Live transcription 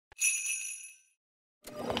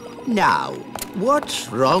Now, what's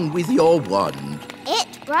wrong with your wand?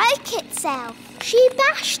 It broke itself. She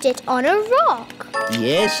bashed it on a rock.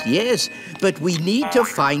 Yes, but we need to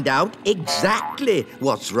find out exactly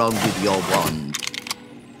what's wrong with your wand.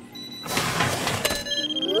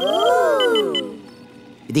 Ooh!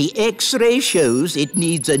 The X-ray shows it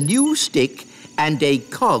needs a new stick and a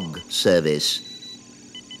cog service.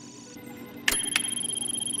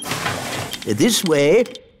 This way.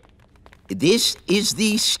 This is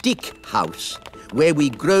the stick house, where we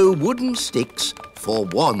grow wooden sticks for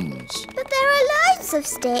wands. But there are loads of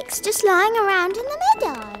sticks just lying around in the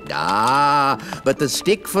meadow. Ah, but the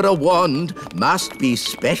stick for a wand must be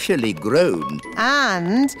specially grown.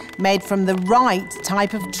 And made from the right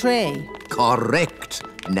type of tree. Correct,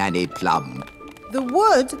 Nanny Plum. The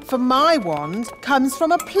wood for my wand comes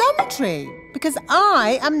from a plum tree, because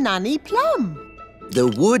I am Nanny Plum. The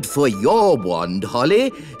wood for your wand,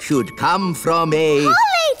 Holly, should come from a...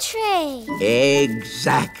 Holly tree!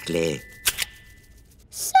 Exactly.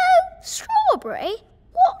 So, strawberry,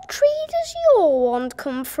 what tree does your wand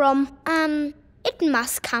come from? It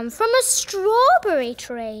must come from a strawberry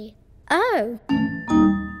tree. Oh.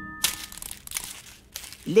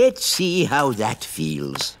 Let's see how that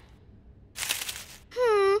feels.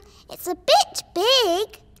 It's a bit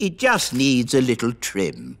big. It just needs a little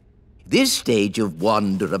trim. This stage of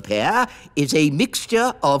wand repair is a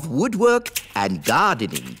mixture of woodwork and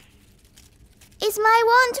gardening. Is my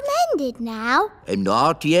wand mended now?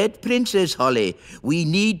 Not yet, Princess Holly. We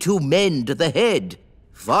need to mend the head.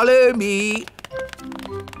 Follow me.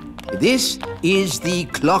 This is the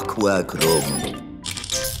clockwork room.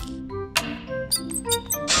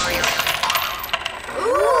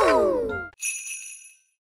 Ooh!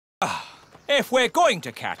 If we're going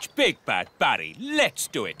to catch Big Bad Barry, let's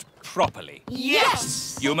do it properly.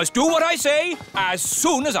 Yes! You must do what I say as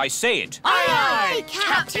soon as I say it. Aye, aye,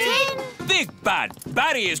 Captain! Big Bad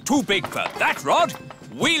Barry is too big for that rod.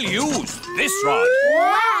 We'll use this rod.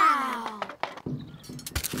 Wow!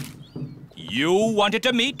 You wanted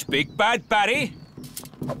to meet Big Bad Barry?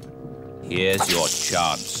 Here's your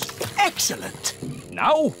chance. Excellent!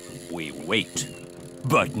 Now we wait,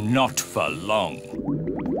 but not for long.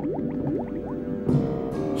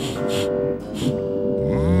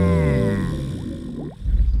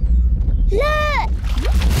 Look!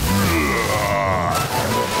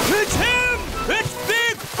 It's him! It's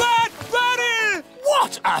Big Bad Barry!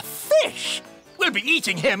 What a fish! We'll be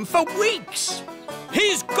eating him for weeks!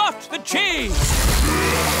 He's got the cheese!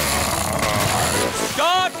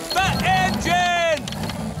 Start the engine!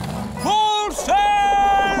 Full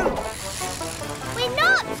sail! We're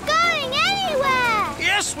not going anywhere!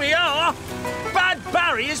 Yes, we are! Bad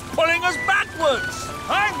Barry is pulling us backwards!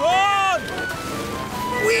 Hang on!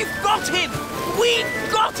 We've got him!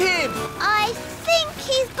 We've got him! I think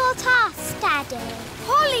he's got us, Daddy.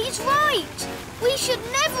 Holly's right. We should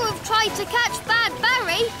never have tried to catch Bad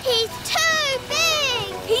Barry. He's too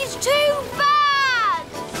big. He's too bad.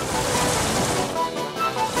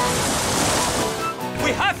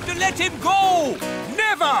 We have to let him go!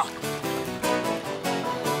 Never!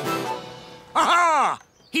 Aha!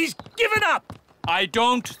 He's given up! I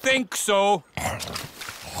don't think so.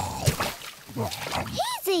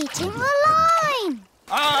 He's eating the line.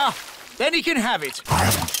 Ah, then he can have it.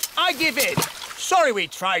 I give in. Sorry we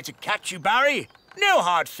tried to catch you, Barry. No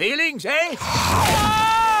hard feelings, eh?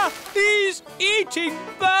 Ah! He's eating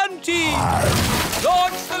Banty!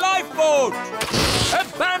 Launch the lifeboat!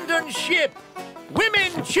 Abandon ship!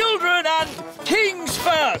 Women, children and kings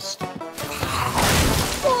first!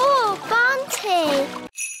 Poor Bunty.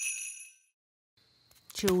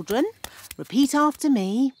 Children, repeat after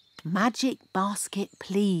me. Magic basket,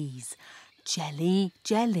 please. Jelly,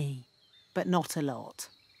 jelly. But not a lot.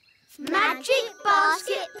 Magic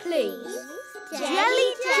basket, please.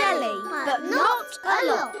 Jelly, jelly, but not a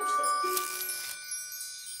lot.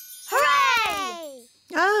 Hooray!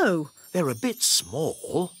 Oh, They're a bit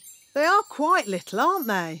small. they are quite little, aren't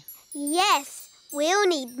they? Yes, we'll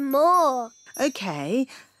need more. OK,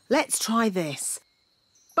 let's try this.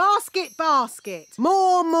 Basket, basket.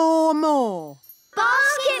 More, more, more.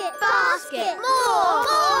 Basket, basket, more,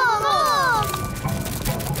 more, more.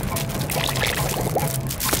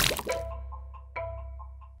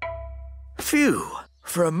 Phew.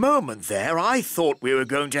 For a moment there, I thought we were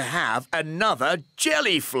going to have another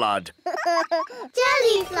jelly flood.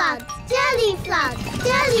 Jelly flood, jelly flood,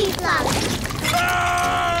 jelly flood.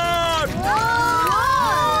 Flood!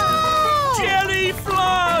 Whoa! Jelly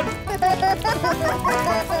flood!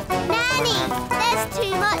 Nanny, there's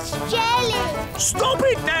too much jelly. Stop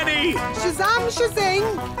it, Nanny! Shazam, shazing.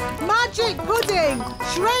 Magic pudding.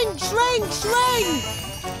 Shrink, shrink, shrink.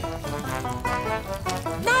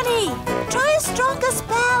 Nanny, try a stronger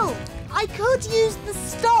spell. I could use the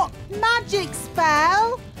stop magic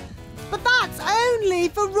spell, but that's only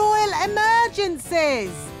for royal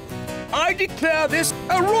emergencies. I declare this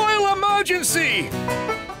a royal emergency!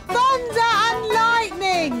 Thunder and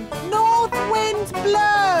lightning, north wind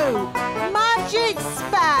blow, magic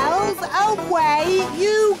spells, away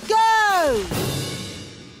you go!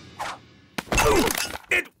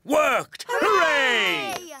 It worked!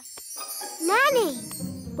 Hooray! Nanny,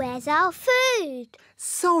 where's our food?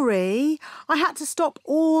 Sorry, I had to stop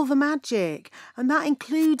all the magic, and that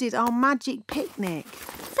included our magic picnic.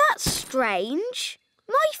 That's strange.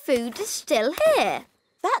 My food is still here.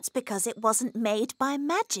 That's because it wasn't made by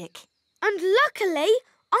magic. And luckily,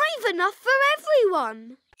 I've enough for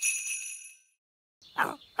everyone.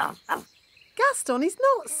 Gaston is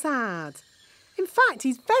not sad. In fact,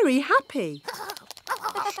 he's very happy.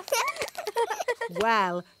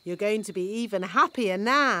 Well, you're going to be even happier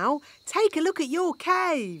now. Take a look at your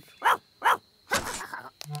cave.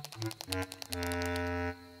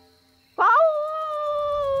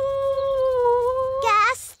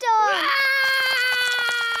 Gaston!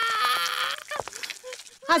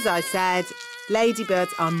 As I said,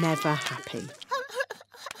 ladybirds are never happy.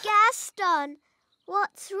 Gaston,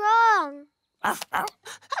 what's wrong?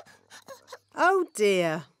 Oh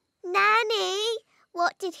dear. Nanny,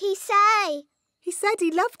 what did he say? He said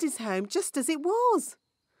he loved his home just as it was.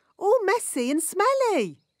 All messy and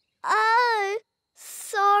smelly. Oh,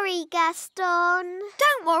 sorry, Gaston.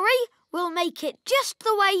 Don't worry, we'll make it just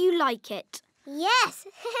the way you like it. Yes,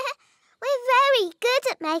 we're very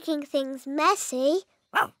good at making things messy.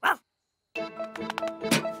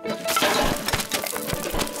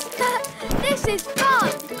 This is fun.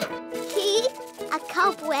 A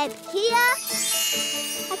cobweb here,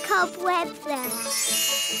 a cobweb there.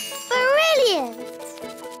 Brilliant!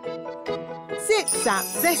 Zip, zap,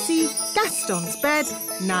 zessie, Gaston's bed,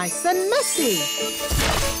 nice and messy.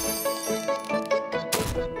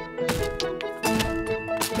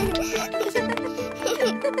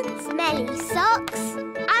 Smelly socks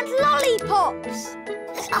and lollipops.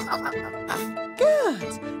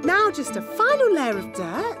 Good. Now just a final layer of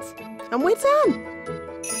dirt and we're done.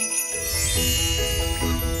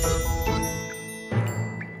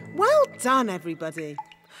 Well done, everybody.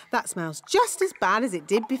 That smells just as bad as it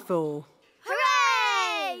did before.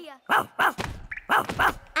 Hooray!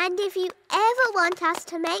 And if you ever want us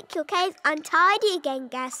to make your cave untidy again,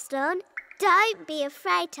 Gaston, don't be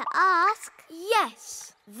afraid to ask.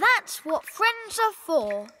 Yes, that's what friends are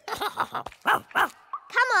for.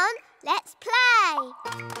 Come on, let's play.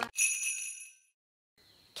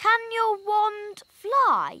 Can your wand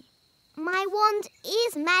fly? My wand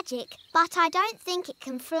is magic, but I don't think it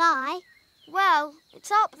can fly. Well,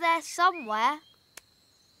 it's up there somewhere.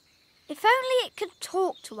 If only it could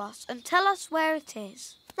talk to us and tell us where it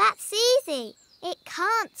is. That's easy. It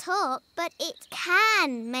can't talk, but it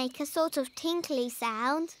can make a sort of tinkly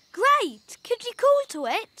sound. Great! Could you call to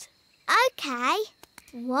it? OK.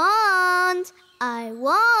 Wand, I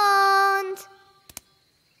wand.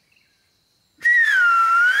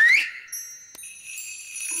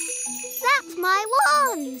 That's my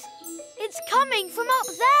wand. It's coming from up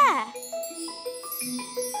there.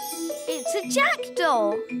 It's a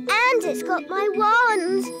jackdaw. And it's got my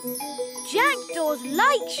wand. Jackdaws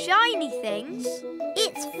like shiny things.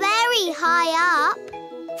 It's very high up.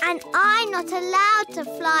 And I'm not allowed to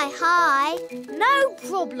fly high. No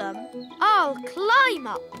problem. I'll climb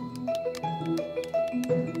up.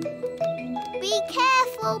 Be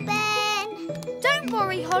careful, Ben. Don't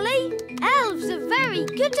worry, Holly. Elves are very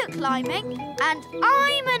good at climbing. And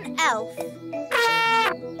I'm an elf.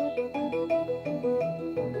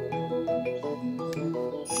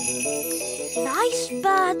 Nice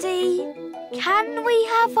birdie. Can we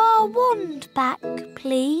have our wand back,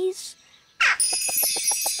 please?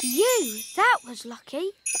 That was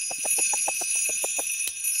lucky.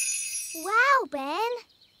 Wow, Ben.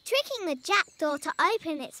 Tricking the jackdaw to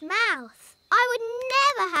open its mouth. I would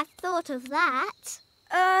never have thought of that.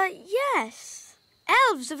 Yes.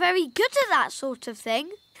 Elves are very good at that sort of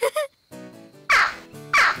thing.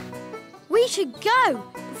 We should go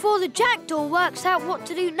before the jackdaw works out what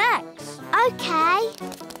to do next. OK.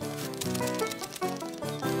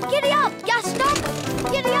 Giddy up, Gaston!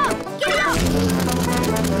 Giddy up! Giddy up!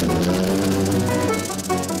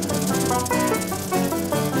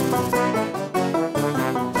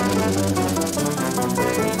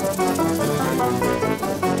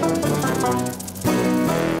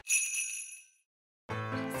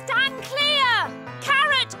 Stand clear!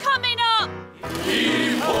 Carrot coming up!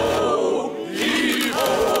 Heave-ho!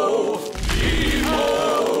 Heave-ho!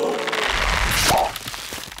 Heave-ho!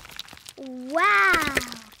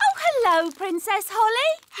 Princess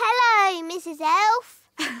Holly. Hello, Mrs. Elf.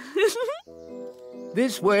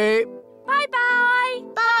 This way. Bye-bye.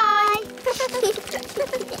 Bye.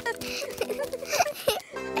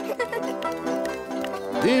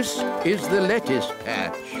 This is the lettuce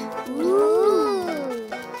patch. Ooh.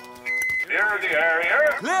 Clear the area.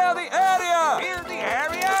 Clear the area! Clear the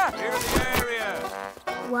area! Clear the area!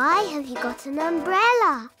 Why have you got an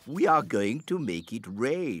umbrella? We are going to make it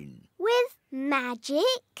rain. With magic?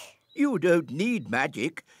 You don't need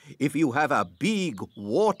magic if you have a big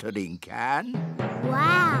watering can.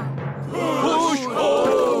 Wow. Push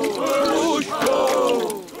go! Push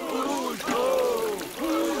go!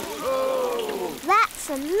 That's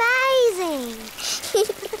amazing.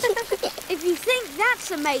 If you think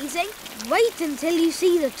that's amazing, wait until you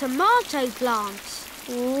see the tomato plants.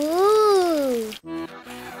 Ooh.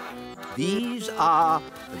 These are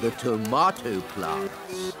the tomato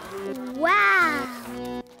plants. Wow.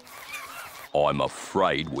 I'm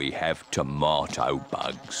afraid we have tomato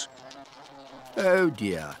bugs. Oh,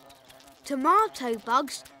 dear. Tomato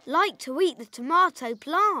bugs like to eat the tomato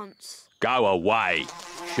plants. Go away.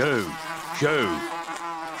 Shoo, shoo,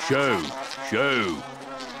 shoo, shoo.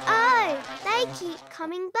 Oh, they keep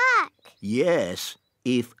coming back. Yes,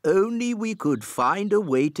 if only we could find a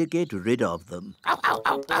way to get rid of them.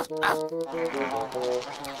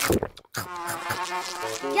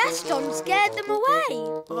 Gaston scared them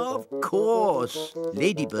away. Of course.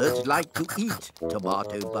 Ladybirds like to eat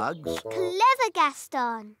tomato bugs. Clever,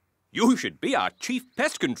 Gaston. You should be our chief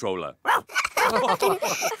pest controller.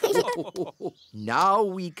 Now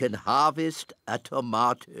we can harvest a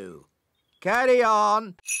tomato. Carry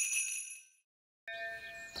on.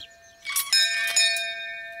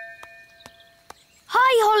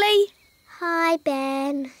 Hi, Holly. Hi,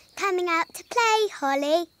 Ben. Coming out to play,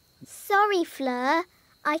 Holly. Sorry, Fleur.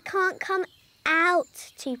 I can't come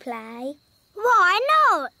out to play. Why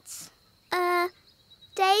not?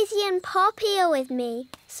 Daisy and Poppy are with me,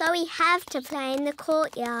 so we have to play in the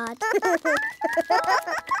courtyard.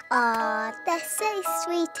 Aw, they're so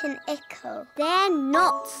sweet and ickle. They're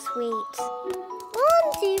not sweet.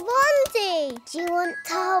 Wandy! Do you want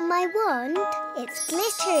to hold my wand? It's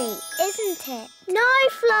glittery, isn't it? No,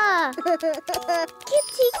 Fleur!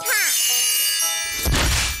 Kitty cat!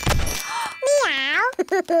 Meow!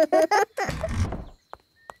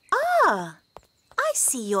 Ah, I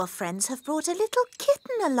see your friends have brought a little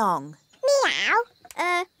kitten along. Meow!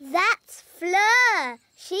 That's Fleur.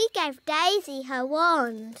 She gave Daisy her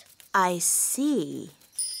wand. I see.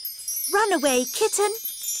 Run away, kitten.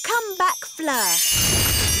 Come back, Fleur.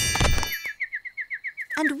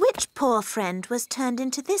 And which poor friend was turned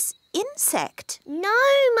into this insect? No,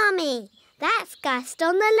 Mummy. That's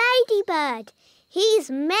Gaston the ladybird. He's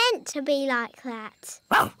meant to be like that.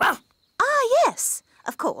 Ah, yes,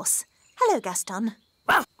 of course. Hello, Gaston.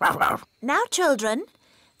 Now, children,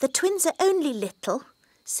 the twins are only little,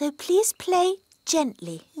 so please play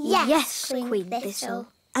gently. Yes, Queen Thistle.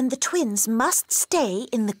 And the twins must stay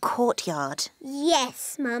in the courtyard.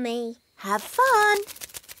 Yes, Mummy. Have fun.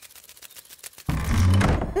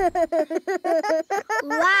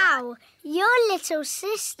 Wow, your little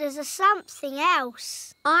sisters are something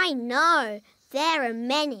else. I know. They're a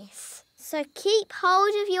menace. So keep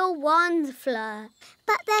hold of your wand, Fleur.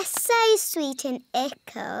 But they're so sweet and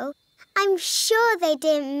ickle. I'm sure they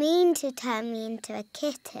didn't mean to turn me into a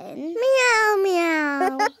kitten. Meow,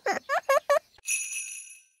 meow.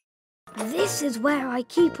 This is where I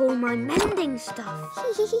keep all my mending stuff.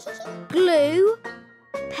 Glue,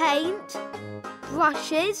 paint,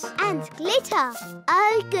 brushes. And glitter.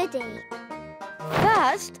 Oh, goody.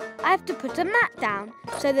 First, I have to put a mat down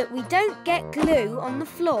so that we don't get glue on the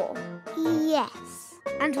floor. Yes.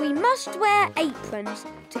 And we must wear aprons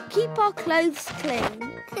to keep our clothes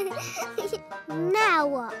clean. Now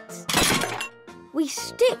what? We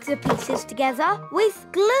stick the pieces together with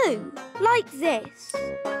glue, like this.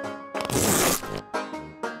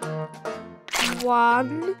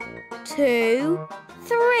 1, 2,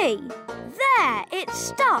 3. There, it's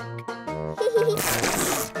stuck.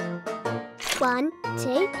 1,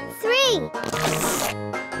 2, 3.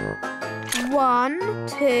 1,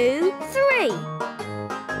 2, 3.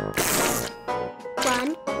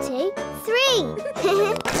 1, 2, 3.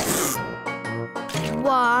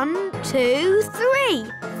 1, 2,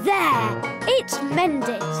 3. There, it's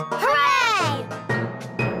mended. Hooray!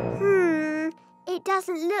 It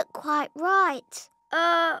doesn't look quite right.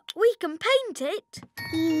 We can paint it.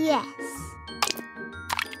 Yes.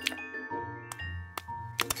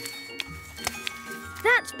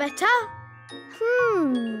 That's better.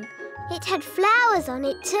 It had flowers on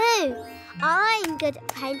it too. I'm good at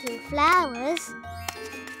painting flowers.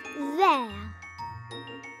 There.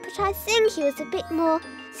 but I think he was a bit more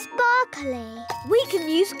sparkly. We can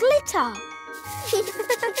use glitter.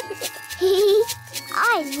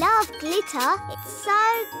 I love glitter. It's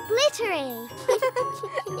so glittery.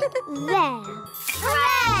 There.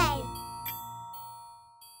 Hooray!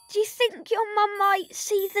 Do you think your mum might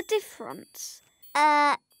see the difference?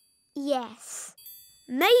 Yes.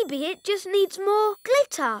 Maybe it just needs more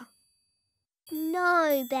glitter.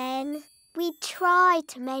 No, Ben. We tried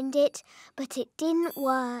to mend it, but it didn't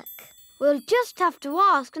work. We'll just have to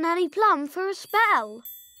ask Nanny Plum for a spell.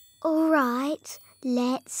 All right,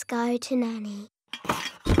 let's go to Nanny.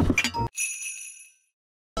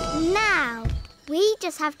 Now, we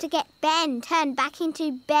just have to get Ben turned back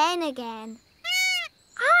into Ben again.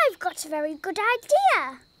 I've got a very good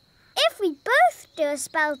idea. If we both do a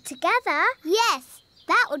spell together... Yes,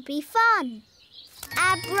 that would be fun.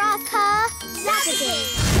 Abracadabra.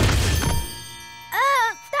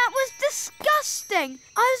 That was disgusting.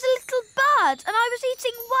 I was a little bird and I was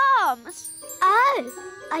eating worms. Oh,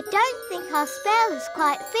 I don't think our spell is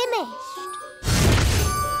quite finished.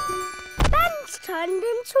 Ben's turned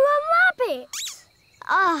into a rabbit.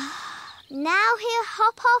 Now he'll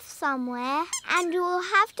hop off somewhere and we'll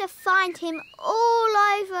have to find him all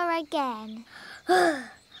over again.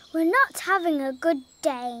 We're not having a good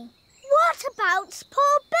day. What about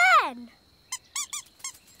poor Ben?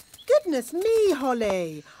 Goodness me,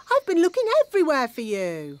 Holly. I've been looking everywhere for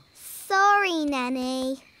you. Sorry,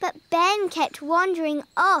 Nanny, but Ben kept wandering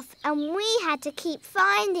off and we had to keep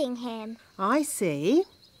finding him. I see.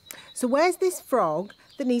 So where's this frog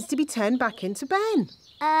that needs to be turned back into Ben?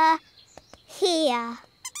 Here.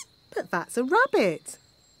 But that's a rabbit.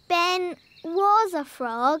 Ben was a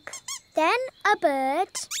frog, then a bird,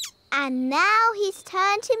 and now he's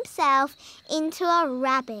turned himself into a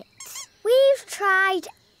rabbit. We've tried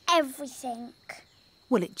everything.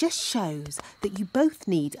 Well, it just shows that you both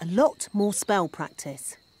need a lot more spell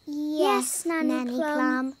practice. Yes, Nanny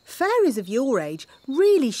Plum. Fairies of your age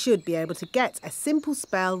really should be able to get a simple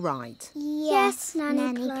spell right. Yes,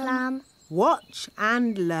 Nanny Plum. Watch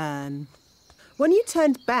and learn. When you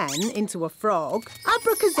turned Ben into a frog,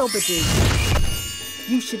 abracazobadoo.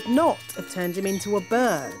 You should not have turned him into a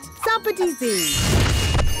bird, zabbady-zee.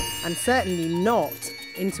 And certainly not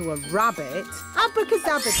into a rabbit,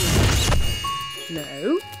 abracazabadoo.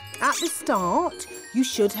 No, at the start, you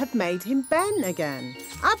should have made him Ben again,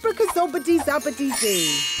 abracazobadee-zabbady-zee.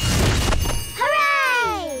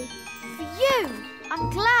 Hooray! For you! I'm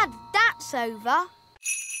glad that's over.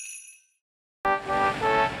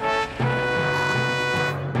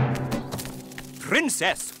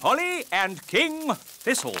 Princess Holly and King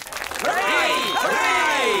Thistle. Hooray!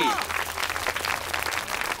 Hooray!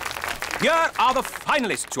 Here are the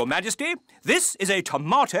finalists, Your Majesty. This is a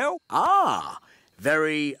tomato.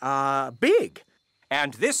 Very, big.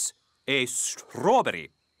 And this, a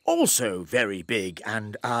strawberry. Also very big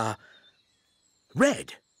and,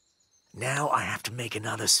 red. Now I have to make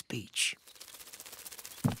another speech.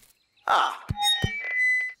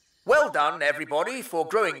 Well done, everybody, for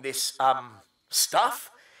growing this,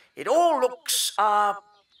 stuff. It all looks,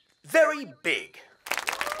 very big.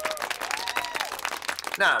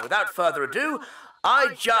 Now, without further ado,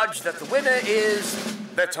 I judge that the winner is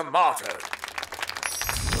the tomato.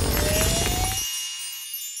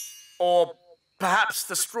 Or perhaps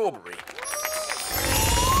the strawberry.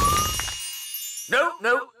 No,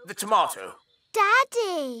 the tomato.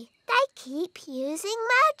 Daddy, they keep using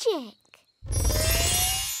magic.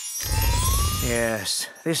 Yes,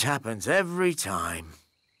 this happens every time.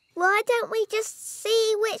 Why don't we just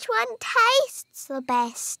see which one tastes the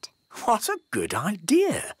best? What a good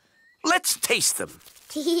idea. Let's taste them.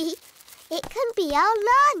 It can be our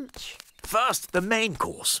lunch. First, the main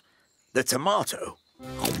course, the tomato.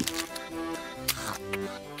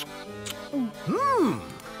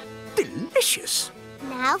 Delicious.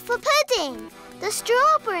 Now for pudding, the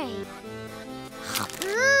strawberry.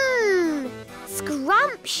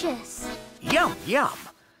 Scrumptious. Yum, yum.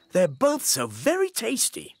 They're both so very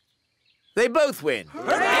tasty. They both win.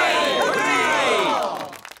 Hooray! Hooray!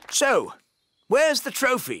 So, where's the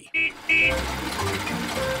trophy?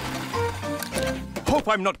 Hope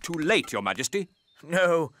I'm not too late, Your Majesty.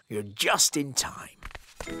 No, you're just in time.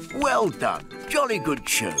 Well done. Jolly good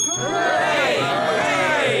show. Hooray!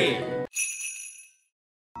 Hooray!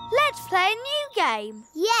 Let's play a new game.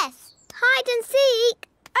 Yes, hide and seek.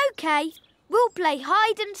 OK, we'll play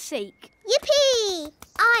hide and seek. Yippee!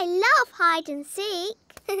 I love hide and seek.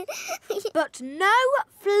 But no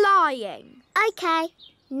flying. OK,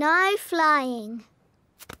 no flying.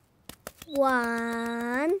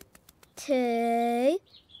 1, 2,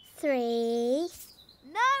 3.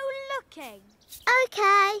 No looking. OK.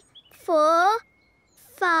 4,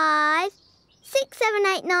 5, 6, 7,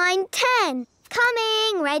 8, 9, 10.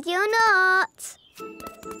 Coming, ready or not.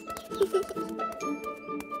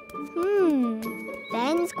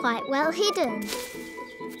 Ben's quite well hidden.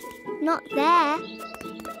 Not there.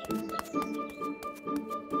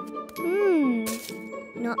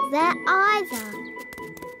 Not there either.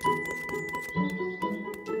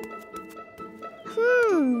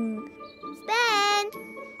 Ben,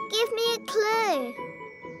 give me a clue.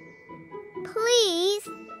 Please.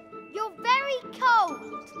 You're very cold.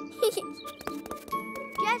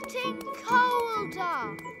 Getting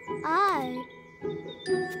colder. Oh.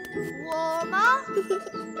 Warmer.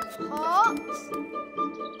 Hot.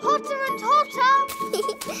 Hotter and hotter.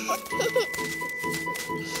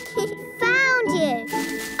 Found you.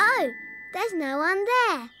 Oh, there's no one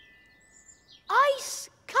there. Ice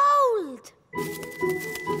cold.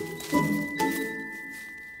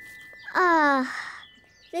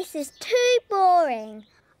 This is too boring.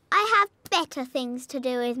 I have better things to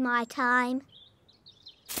do with my time.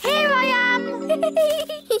 Here I am.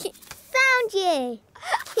 Found you.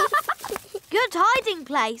 Good hiding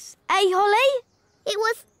place, eh, Holly? It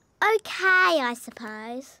was okay, I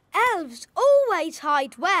suppose. Elves always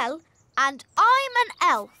hide well, and I'm an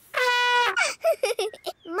elf.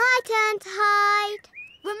 My turn to hide.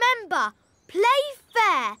 Remember, play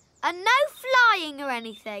fair and no flying or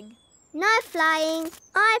anything. No flying,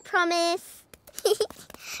 I promise.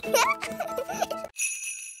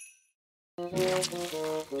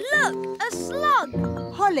 Look, a slug.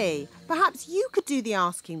 Holly, perhaps you could do the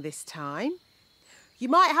asking this time. You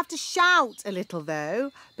might have to shout a little,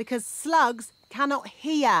 though, because slugs cannot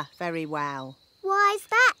hear very well. Why's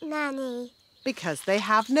that, Nanny? Because they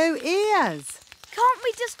have no ears. Can't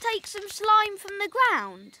we just take some slime from the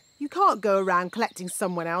ground? You can't go around collecting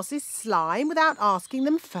someone else's slime without asking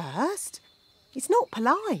them first. It's not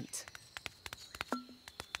polite.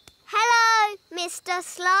 Hello, Mr.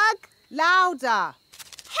 Slug. Louder.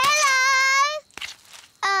 Hello!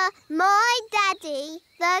 My daddy,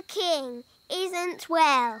 the king, isn't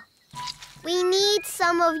well. We need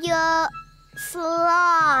some of your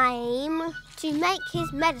slime to make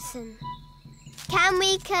his medicine. Can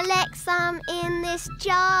we collect some in this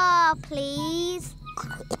jar, please?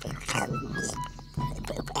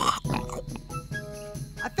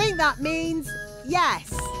 I think that means yes.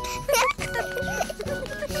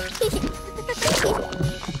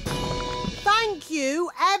 Thank you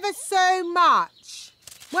ever so much.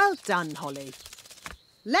 Well done, Holly.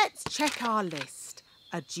 Let's check our list.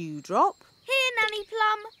 A dewdrop. Here, Nanny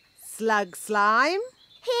Plum. Slug slime.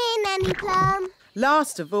 Here, Nanny Plum.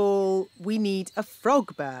 Last of all, we need a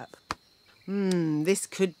frog burp. This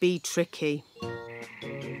could be tricky.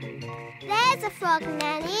 There's a frog,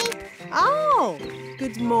 Nanny. Oh,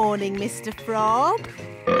 good morning, Mr. Frog.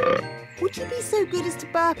 Would you be so good as to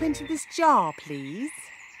burp into this jar, please?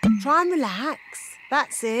 Try and relax.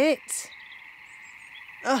 That's it.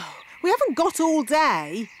 Oh, we haven't got all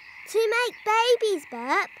day. To make babies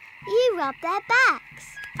burp, you rub their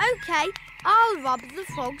backs. OK, I'll rub the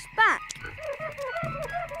frog's back.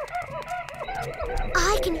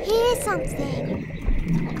 I can hear something.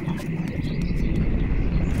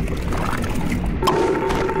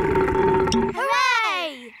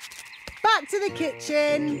 Hooray! Back to the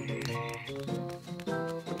kitchen.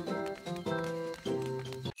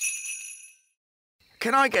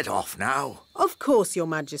 Can I get off now? Of course, Your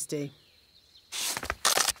Majesty.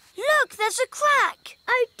 Look, there's a crack.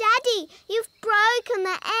 Oh, Daddy, you've broken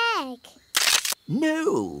the egg.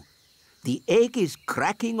 No, the egg is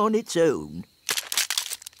cracking on its own.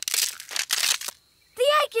 The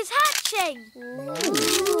egg is hatching.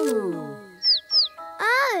 Ooh.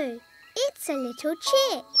 Oh, it's a little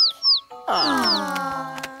chick.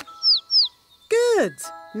 Good.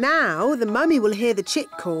 Now the mummy will hear the chick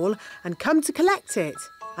call and come to collect it,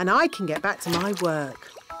 and I can get back to my work.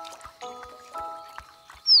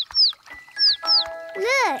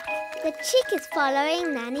 Look, the chick is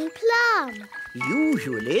following Nanny Plum.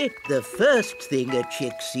 Usually, the first thing a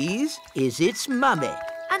chick sees is its mummy.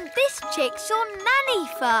 And this chick saw Nanny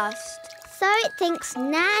first. So it thinks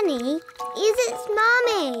Nanny is its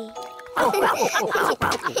mummy.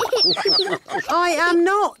 I am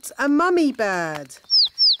not a mummy bird.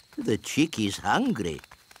 The chick is hungry.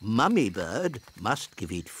 Mummy bird must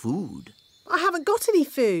give it food. I haven't got any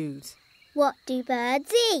food. What do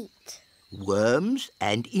birds eat? Worms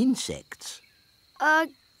and insects.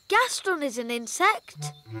 Gaston is an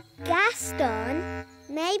insect. Gaston,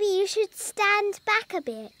 maybe you should stand back a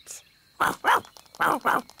bit.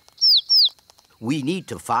 We need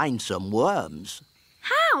to find some worms.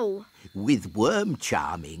 How? With worm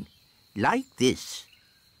charming, like this.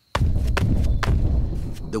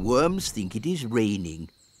 The worms think it is raining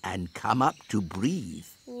and come up to breathe.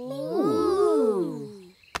 Ooh.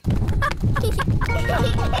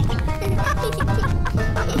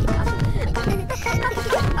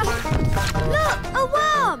 Look, a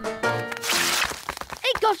worm!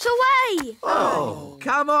 It got away! Oh,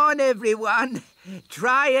 come on, everyone.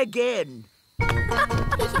 Try again. There's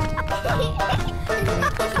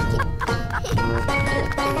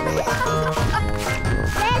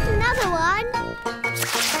another one.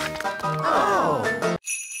 Oh.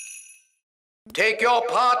 Take your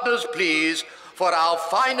partners, please, for our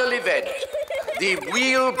final event, the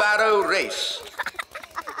wheelbarrow race.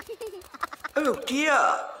 Oh,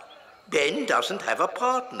 dear. Ben doesn't have a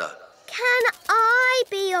partner. Can I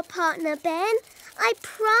be your partner, Ben? I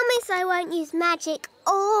promise I won't use magic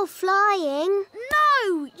or flying.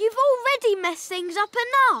 No, you've already messed things up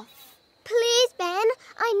enough. Please, Ben.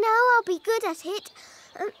 I know I'll be good at it.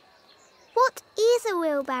 What is a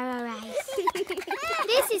wheelbarrow race?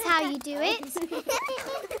 This is how you do it.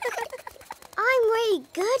 I'm really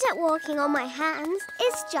good at walking on my hands.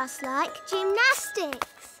 It's just like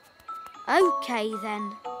gymnastics. OK,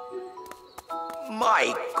 then.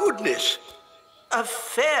 My goodness! A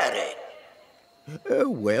fairy! Oh,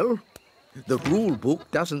 well, the rule book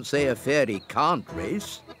doesn't say a fairy can't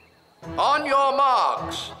race. On your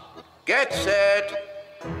marks, get set,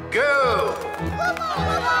 go!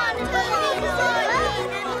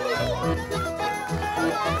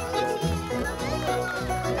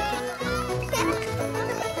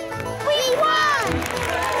 We won!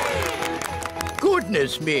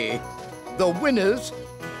 Goodness me! The winners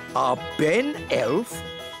are Ben Elf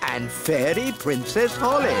and Fairy Princess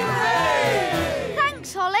Holly.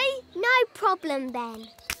 Thanks, Holly. No problem, Ben.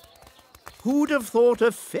 Who'd have thought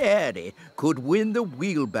a fairy could win the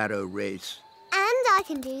wheelbarrow race? And I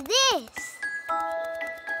can do this.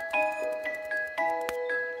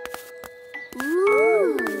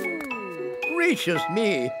 Ooh. Gracious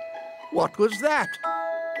me! What was that?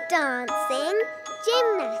 Dancing,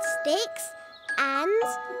 gymnastics, and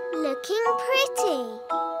looking pretty.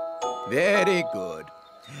 Very good.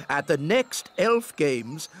 At the next Elf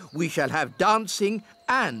Games, we shall have dancing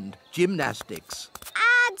and gymnastics.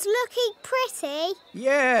 And looking pretty.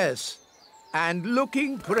 Yes, and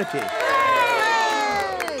looking pretty.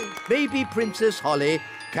 Hooray! Maybe Princess Holly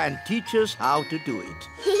can teach us how to do it.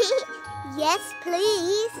 Yes,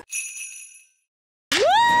 please.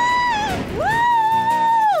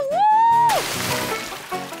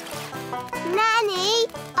 Nanny,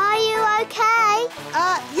 are you okay?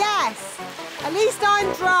 Yes. At least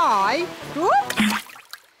I'm dry.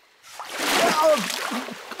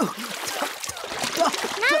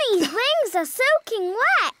 Nanny's wings are soaking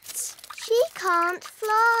wet. She can't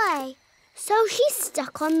fly. So she's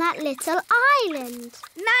stuck on that little island.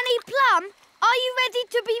 Nanny Plum, are you ready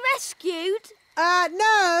to be rescued?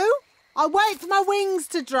 No. I'll wait for my wings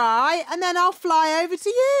to dry and then I'll fly over to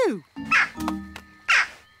you.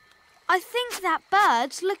 I think that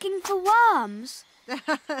bird's looking for worms.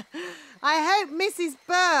 I hope Mrs.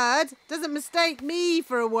 Bird doesn't mistake me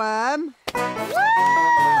for a worm. Woo! Woo!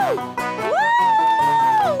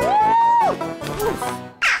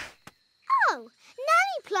 Oh,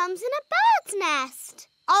 Nanny Plum's in a bird's nest.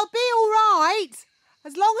 I'll be all right,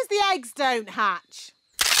 as long as the eggs don't hatch.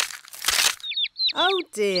 Oh,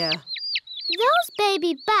 dear. Those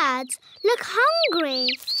baby birds look hungry.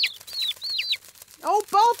 Oh,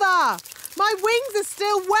 bother! My wings are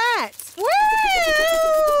still wet.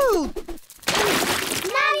 Woo!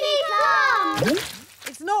 Nanny Plum!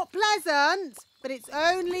 It's not pleasant, but it's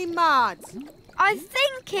only mud. I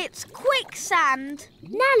think it's quicksand.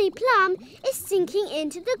 Nanny Plum is sinking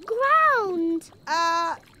into the ground.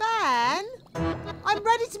 Ben? I'm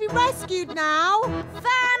ready to be rescued now.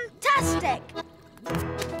 Fantastic!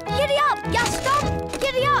 Giddy up, Gaston!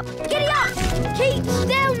 Giddy up! Giddy up! Keep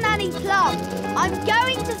still, Nanny Plum. I'm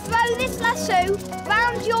going to throw this lasso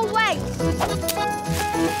round your waist.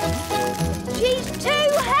 She's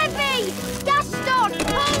too heavy! Gaston,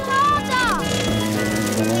 pull harder!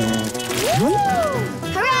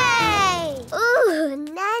 Hooray! Ooh,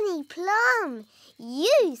 Nanny Plum,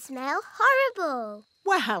 you smell horrible.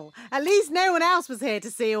 Well, at least no one else was here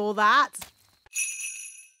to see all that.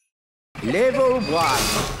 Level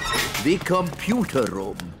 1, the computer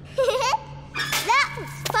room. That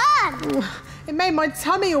was fun. It made my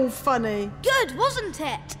tummy all funny. Good, wasn't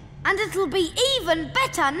it? And it'll be even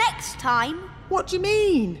better next time. What do you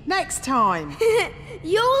mean, next time?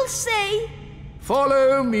 You'll see.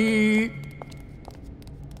 Follow me.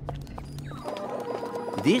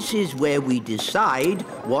 This is where we decide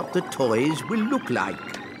what the toys will look like.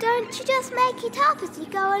 Does Don't you just make it up as you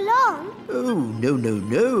go along? Oh, no, no,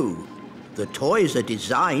 no. The toys are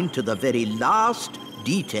designed to the very last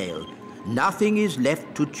detail. Nothing is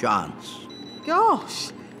left to chance.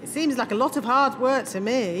 Gosh, it seems like a lot of hard work to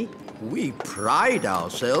me. We pride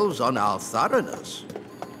ourselves on our thoroughness.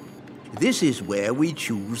 This is where we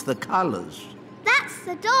choose the colours. That's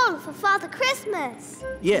the doll for Father Christmas.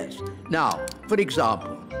 Yes. Now, for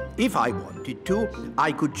example, if I wanted to,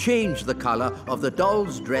 I could change the colour of the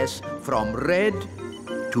doll's dress from red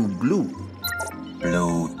to blue.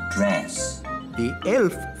 Blue dress. The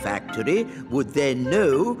elf factory would then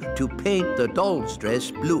know to paint the doll's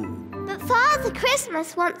dress blue. But Father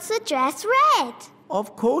Christmas wants the dress red.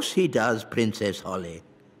 Of course he does, Princess Holly.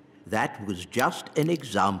 That was just an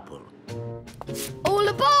example. All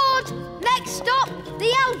aboard! Next stop,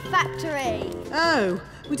 the elf factory. Oh,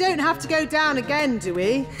 we don't have to go down again, do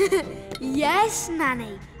we? Yes,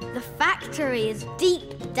 Nanny. The factory is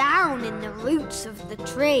deep down in the roots of the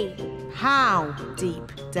tree. How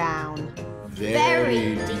deep down?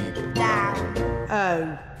 Very deep down.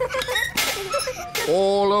 Oh.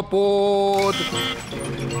 All aboard!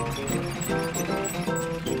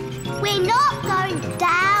 We're not going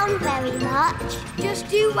down very much.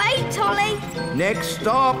 Just you wait, Holly. Next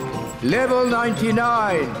stop, level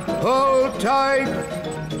 99. Hold tight.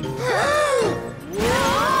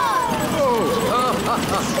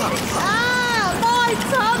 Ah, my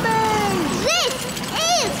tummy! This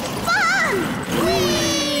is fun!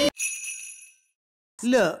 Whee!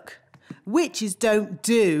 Look, witches don't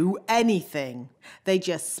do anything. They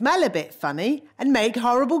just smell a bit funny and make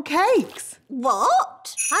horrible cakes.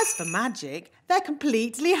 What? As for magic, they're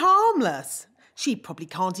completely harmless. She probably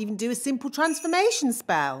can't even do a simple transformation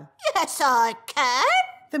spell. Yes, I can.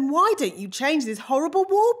 Then why don't you change this horrible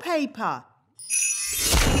wallpaper?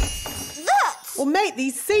 That's... Or make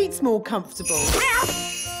these seats more comfortable?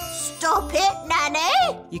 Stop it,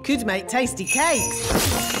 Nanny. You could make tasty cakes.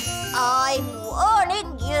 I'm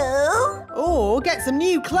warning you. Or get some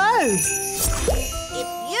new clothes. If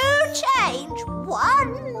you change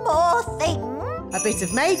one more thing... A bit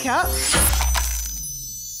of makeup.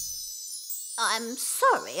 I'm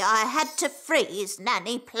sorry I had to freeze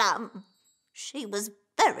Nanny Plum. She was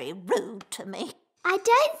very rude to me. I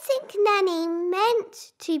don't think Nanny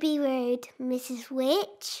meant to be rude, Mrs.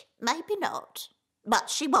 Witch. Maybe not, but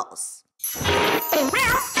she was.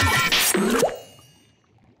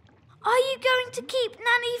 Are you going to keep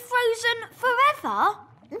Nanny frozen forever?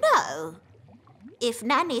 No. If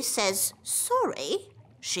Nanny says sorry,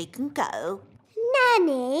 she can go.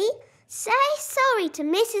 Nanny, say sorry to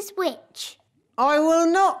Mrs. Witch. I will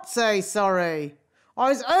not say sorry. I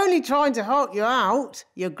was only trying to help you out,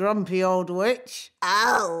 you grumpy old witch.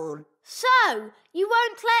 Oh, So, you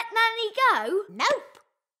won't let Nanny go? nope.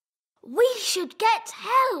 We should get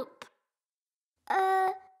help.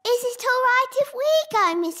 Is it all right if we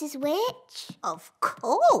go, Mrs. Witch? Of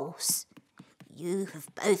course. You have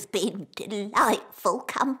both been delightful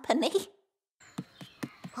company.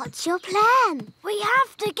 What's your plan? We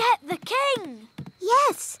have to get the king.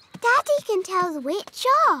 Yes, Daddy can tell the witch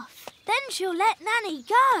off. Then she'll let Nanny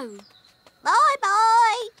go.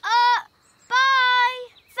 Bye-bye. Bye.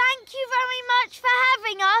 Thank you very much for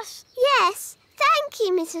having us. Yes, thank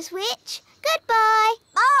you, Mrs. Witch. Goodbye.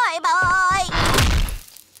 Bye-bye.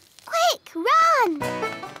 Quick, run!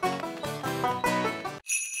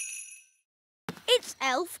 It's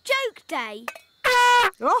Elf Joke Day.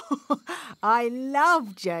 Oh, I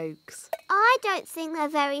love jokes. I don't think they're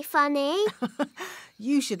very funny.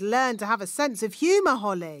 You should learn to have a sense of humour,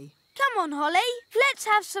 Holly. Come on, Holly. Let's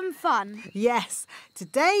have some fun. Yes,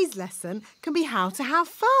 today's lesson can be how to have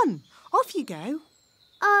fun. Off you go.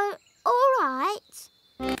 Oh, all right.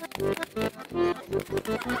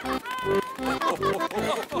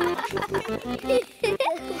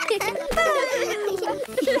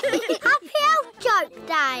 Happy Elf Joke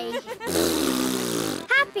Day. Happy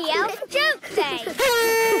Elf Joke Day.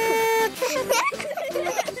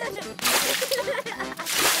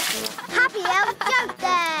 Happy Elf Joke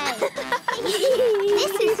Day.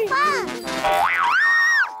 This is fun.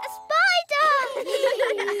 A spider.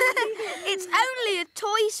 It's only a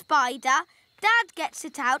toy spider. Dad gets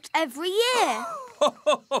it out every year. Ho,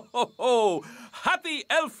 ho, ho, ho, ho. Happy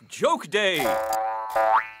Elf Joke Day!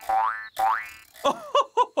 Ho, ho,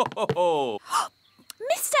 ho, ho, ho.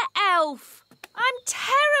 Mr. Elf, I'm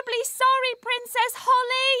terribly sorry, Princess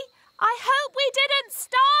Holly. I hope we didn't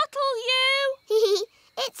startle you.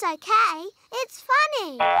 It's okay. It's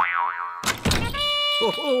funny.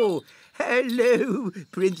 Oh, hello,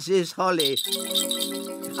 Princess Holly.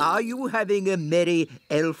 Are you having a merry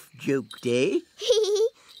elf joke day?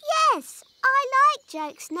 Yes, I like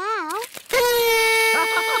jokes now.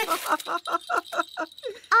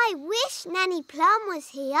 I wish Nanny Plum was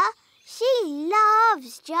here. She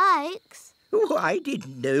loves jokes. Oh, I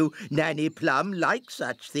didn't know Nanny Plum liked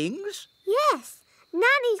such things. Yes,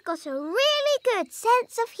 Nanny's got a really good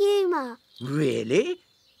sense of humour. Really?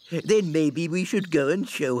 Then maybe we should go and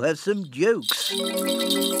show her some jokes. To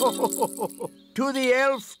the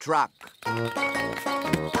elf truck.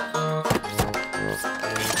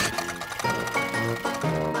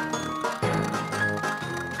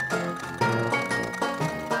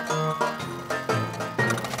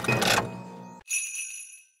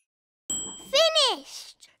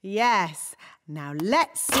 Finished! Yes. Now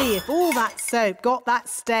let's see if all that soap got that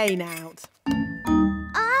stain out.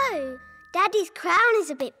 Oh, Daddy's crown is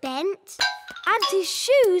a bit bent. And his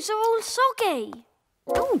shoes are all soggy.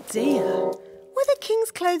 Oh dear. Were the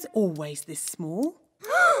king's clothes always this small?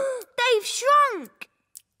 They've shrunk.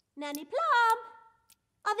 Nanny Plum,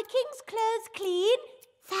 are the king's clothes clean?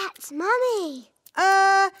 That's Mummy.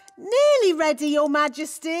 Nearly ready, Your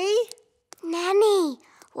Majesty. Nanny,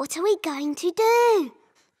 what are we going to do?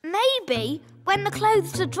 Maybe when the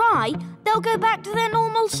clothes are dry, they'll go back to their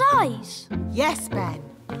normal size. Yes, Ben.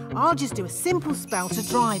 I'll just do a simple spell to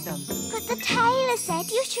dry them. But the tailor said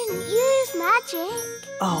you shouldn't use magic.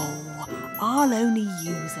 Oh, I'll only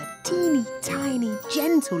use a teeny tiny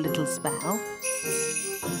gentle little spell.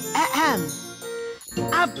 Ahem.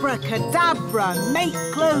 Abracadabra, make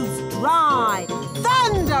clothes dry.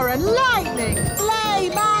 Thunder and lightning,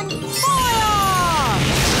 flame and fire!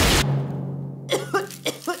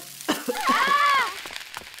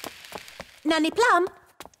 Nanny Plum,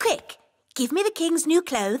 quick, give me the king's new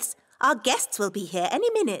clothes. Our guests will be here any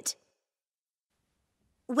minute.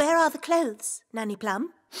 Where are the clothes, Nanny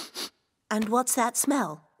Plum? And what's that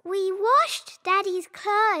smell? We washed Daddy's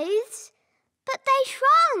clothes, but they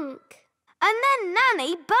shrunk. And then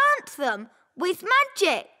Nanny burnt them with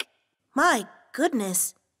magic. My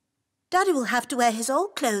goodness. Daddy will have to wear his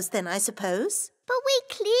old clothes then, I suppose. But we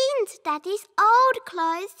cleaned Daddy's old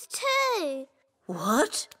clothes too.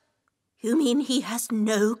 What? You mean he has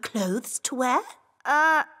no clothes to wear?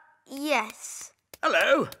 Yes.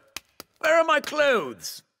 Hello. Where are my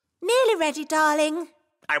clothes? Nearly ready, darling.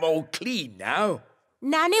 I'm all clean now.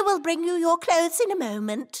 Nanny will bring you your clothes in a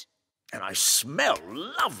moment. And I smell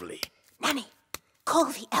lovely. Nanny, call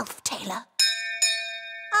the elf tailor.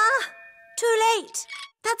 Ah, too late.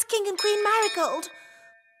 That's King and Queen Marigold.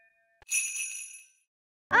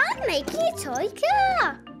 I'm making a toy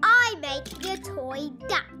car. I'm making a toy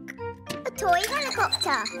duck. A toy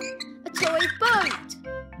helicopter. A toy boat.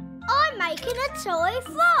 I'm making a toy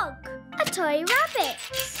frog. A toy rabbit.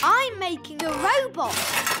 I'm making a robot.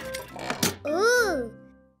 Ooh.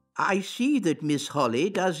 I see that Miss Holly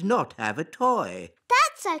does not have a toy.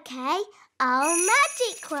 That's okay. I'll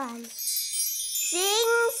magic one.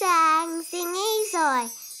 Zing, zang, zingy, zoy.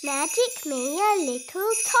 Magic me a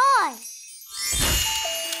little toy.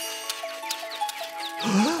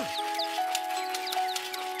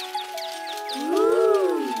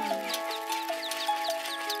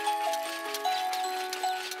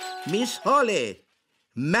 Miss Holly,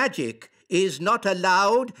 magic is not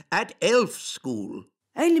allowed at elf school.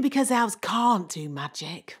 Only because elves can't do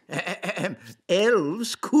magic.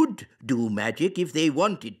 Elves could do magic if they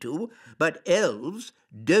wanted to, but elves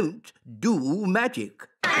don't do magic.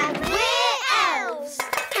 And we're elves!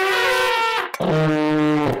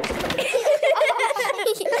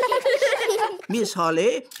 Miss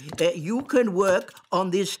Holly, you can work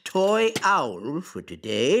on this toy owl for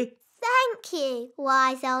today. Thank you,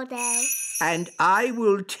 wise old elf. And I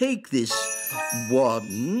will take this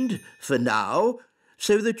wand for now,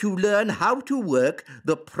 so that you learn how to work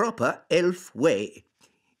the proper elf way,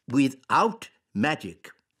 without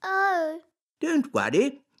magic. Oh. Don't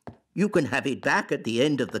worry. You can have it back at the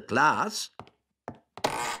end of the class.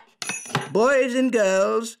 Boys and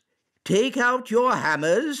girls, take out your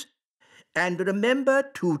hammers and remember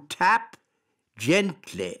to tap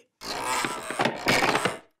gently.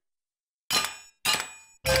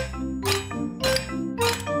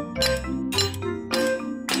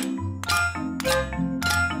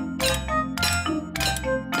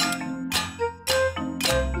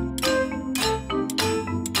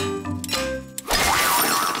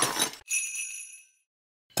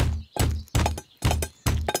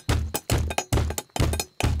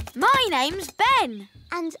 My name's Ben.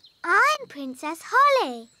 And I'm Princess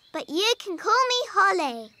Holly, but you can call me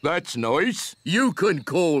Holly. That's nice. You can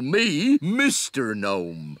call me Mr.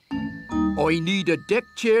 Gnome. I need a deck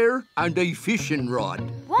chair and a fishing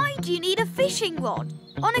rod. Why do you need a fishing rod?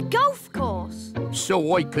 On a golf course.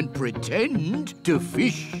 So I can pretend to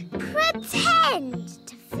fish. Pretend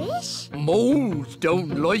to fish? Moles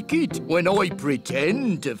don't like it when I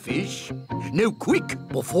pretend to fish. Now quick,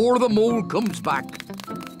 before the mole comes back.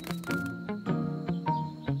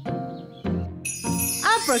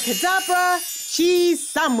 Abracadabra, cheese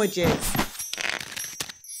sandwiches.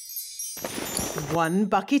 1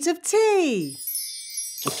 bucket of tea.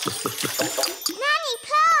 Nanny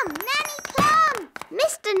Plum! Nanny Plum!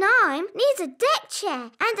 Mr. Gnome needs a deck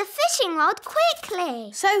chair and a fishing rod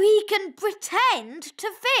quickly. So he can pretend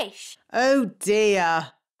to fish. Oh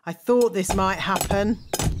dear, I thought this might happen.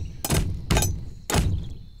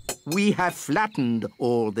 We have flattened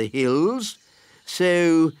all the hills,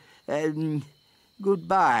 so,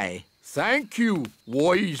 goodbye. Thank you,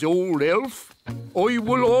 wise old elf. I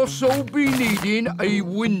will also be needing a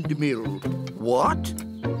windmill. What?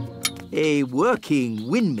 A working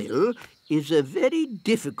windmill is a very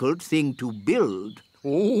difficult thing to build.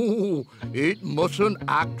 Oh, it mustn't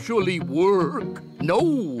actually work.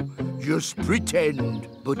 No, just pretend,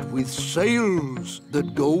 but with sails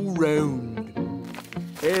that go round.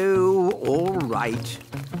 Oh, all right.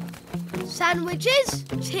 Sandwiches,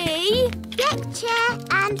 tea. Deck chair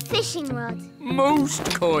and fishing rod. Most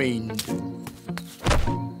kind.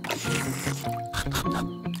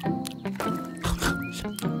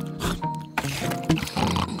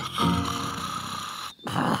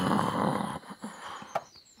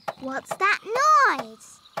 What's that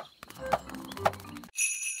noise?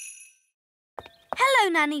 Hello,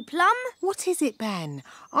 Nanny Plum. What is it, Ben?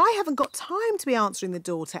 I haven't got time to be answering the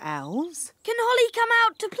door to elves. Can Holly come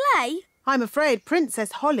out to play? I'm afraid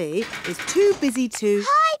Princess Holly is too busy to...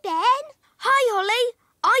 Hi, Ben. Hi, Holly.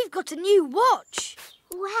 I've got a new watch.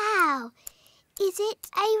 Wow. Is it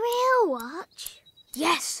a real watch?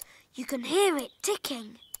 Yes, you can hear it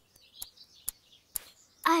ticking.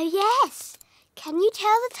 Oh, yes. Can you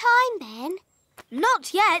tell the time, Ben?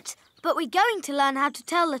 Not yet, but we're going to learn how to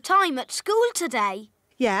tell the time at school today.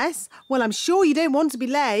 Yes? Well, I'm sure you don't want to be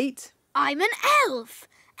late. I'm an elf.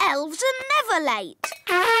 Elves are never late.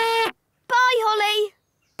 Bye, Holly.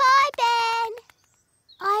 Bye, Ben.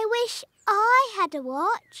 I wish I had a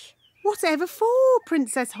watch. Whatever for,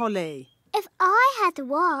 Princess Holly? If I had a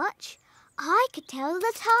watch, I could tell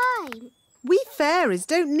the time. We fairies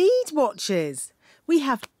don't need watches. We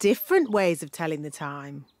have different ways of telling the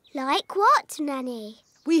time. Like what, Nanny?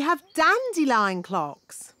 We have dandelion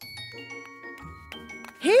clocks.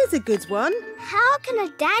 Here's a good one. How can a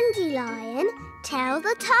dandelion tell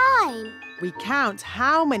the time? We count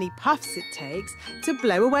how many puffs it takes to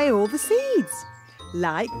blow away all the seeds.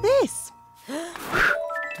 Like this.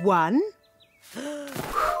 1,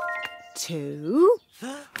 2,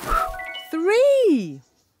 3.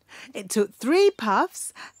 It took 3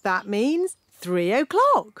 puffs. That means 3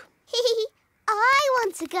 o'clock. I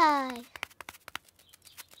want to go.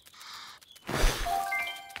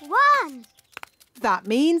 1. That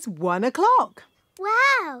means 1 o'clock.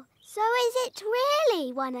 Wow. So is it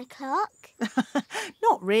really 1 o'clock?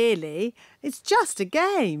 Not really. It's just a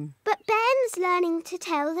game. But Ben's learning to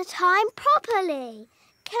tell the time properly.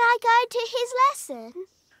 Can I go to his lesson?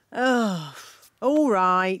 Oh, all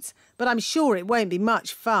right. But I'm sure it won't be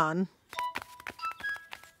much fun.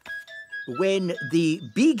 When the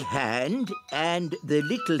big hand and the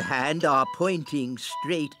little hand are pointing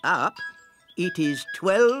straight up, it is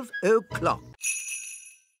 12 o'clock.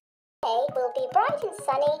 Day will be bright and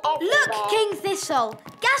sunny everywhere. Look, King Thistle.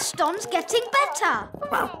 Gaston's getting better.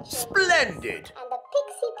 Splendid. And the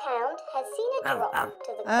Pixie Pound has seen a drop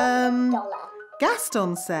to the $1.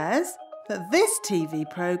 Gaston says that this TV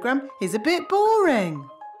programme is a bit boring.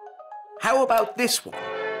 How about this one?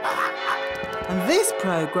 And this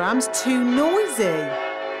programme's too noisy.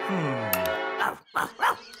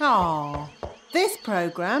 Aw, this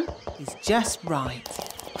programme is just right.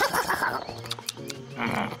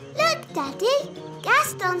 Look, Daddy.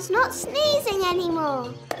 Gaston's not sneezing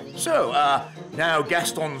anymore. So, now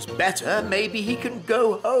Gaston's better, maybe he can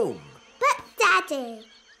go home. But, Daddy,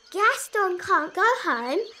 Gaston can't go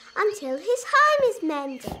home until his home is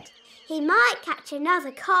mended. He might catch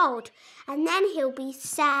another cold and then he'll be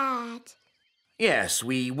sad. Yes,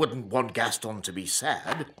 we wouldn't want Gaston to be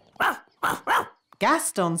sad.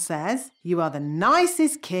 Gaston says you are the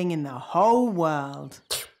nicest king in the whole world.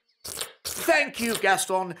 Thank you,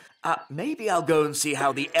 Gaston. Maybe I'll go and see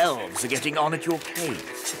how the elves are getting on at your cave.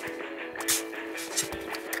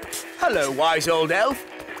 Hello, wise old elf.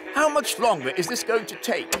 How much longer is this going to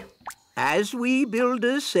take? As we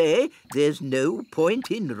builders say, there's no point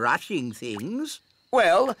in rushing things.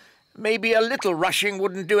 Well, maybe a little rushing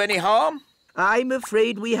wouldn't do any harm. I'm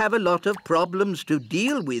afraid we have a lot of problems to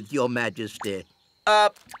deal with, Your Majesty.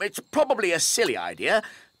 It's probably a silly idea,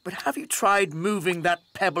 but have you tried moving that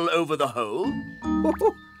pebble over the hole?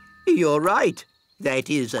 You're right. That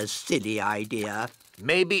is a silly idea.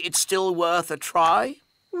 Maybe it's still worth a try?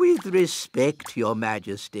 With respect, Your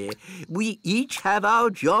Majesty, we each have our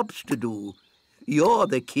jobs to do. You're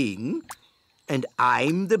the king, and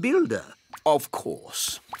I'm the builder. Of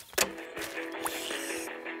course.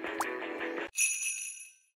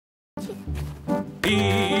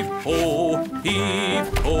 Heave-ho,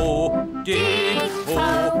 heave-ho,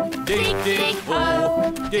 dig-ho,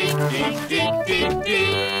 dig-dig-ho,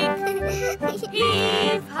 dig-dig-dig-dig-dig.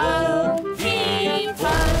 Heave-ho,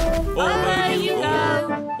 heave-ho,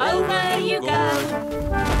 over you go.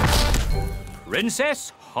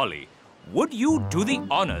 Princess Holly, would you do the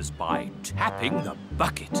honours by tapping the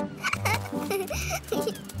bucket?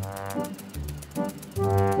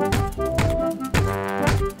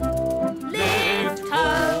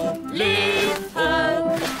 Lift-ho,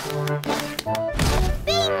 lift-ho.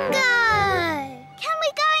 Bingo! Can we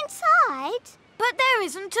go inside? But there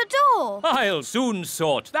isn't a door. I'll soon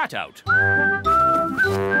sort that out.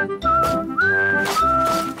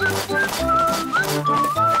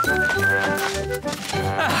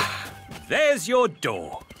 There's your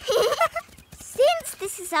door. Since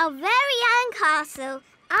this is our very own castle,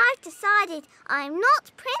 I've decided I'm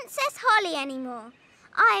not Princess Holly anymore.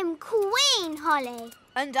 I am Queen Holly.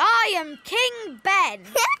 And I am King Ben.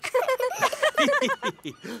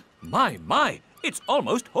 My, it's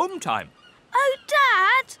almost home time. Oh,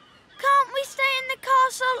 Dad, can't we stay in the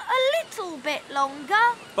castle a little bit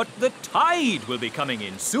longer? But the tide will be coming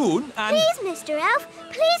in soon and... Please, Mr. Elf,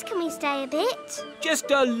 please can we stay a bit?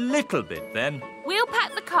 Just a little bit, then. We'll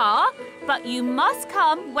pack the car, but you must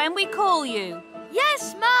come when we call you.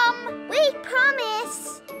 Yes, Mum. We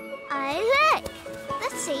promise. Oh, look, the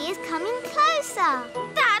sea is coming closer.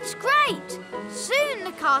 That's great. Soon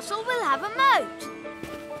the castle will have a moat.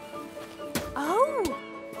 Oh,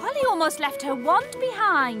 Holly almost left her wand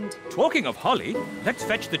behind. Talking of Holly, let's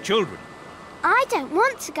fetch the children. I don't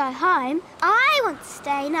want to go home. I want to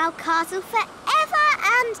stay in our castle forever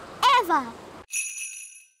and ever.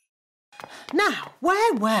 Now,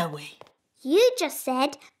 where were we? You just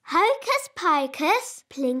said hocus pocus,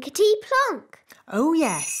 plinkety plonk. Oh,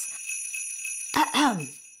 yes. Ahem.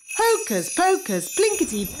 Hocus pocus,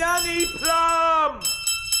 plinkety... Nanny Plum!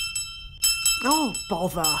 Oh,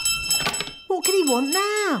 bother. What can he want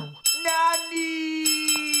now? Nanny!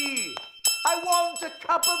 I want a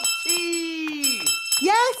cup of tea!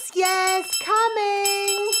 Yes,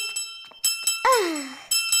 coming.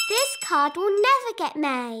 This card will never get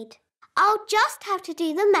made. I'll just have to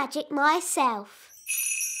do the magic myself.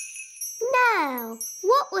 Now,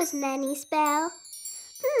 what was Nanny's spell?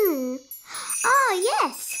 Ah,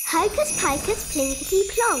 yes. Hocus pocus, plinkety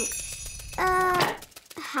plonk.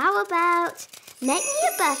 How about make me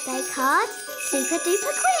a birthday card super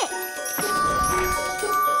duper quick?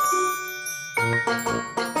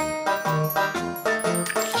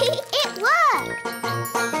 It worked!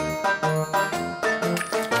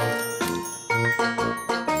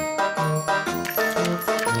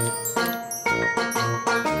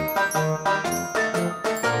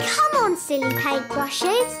 Come on, silly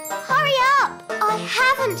paintbrushes. Hurry up! I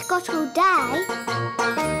haven't got all day.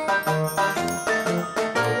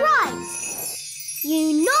 Right.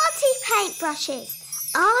 You naughty paintbrushes.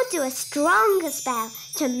 I'll do a stronger spell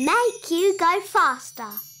to make you go faster.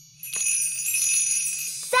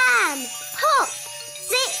 Sam, pop,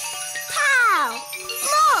 zip, pow!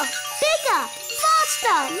 More, bigger,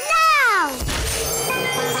 faster, now!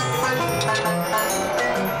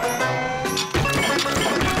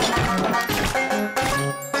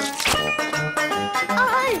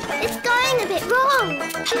 Oh, it's going a bit wrong.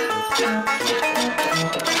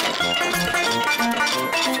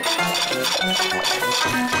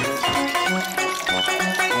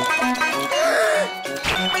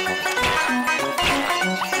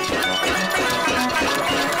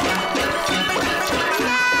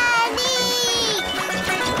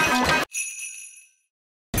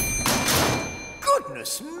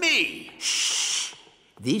 Goodness me! Shh!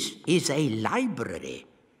 This is a library.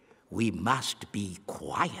 We must be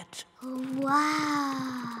quiet.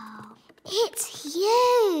 Wow, it's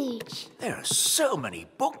huge. There are so many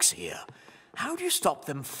books here. How do you stop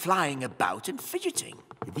them flying about and fidgeting?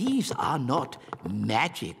 These are not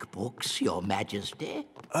magic books, Your Majesty.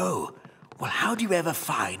 Oh, well, how do you ever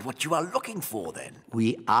find what you are looking for, then?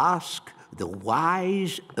 We ask the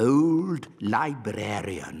wise old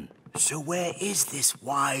librarian. So where is this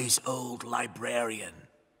wise old librarian?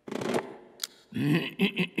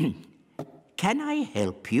 Can I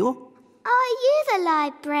help you? Are you the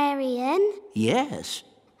librarian? Yes.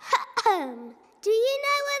 Do you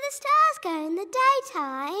know where the stars go in the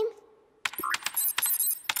daytime?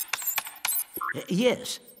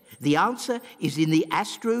 Yes. The answer is in the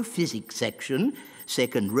astrophysics section,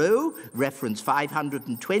 second row, reference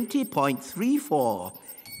 520.34.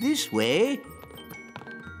 This way.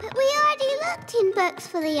 But we already looked in books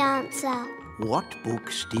for the answer. What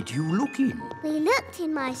books did you look in? We looked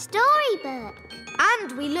in my storybook.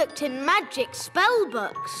 And we looked in magic spell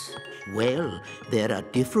books. Well, there are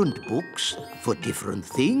different books for different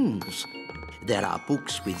things. There are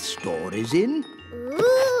books with stories in.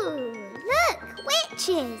 Ooh, look,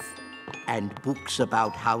 witches. And books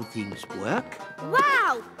about how things work.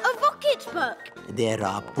 Wow, a rocket book. There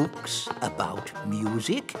are books about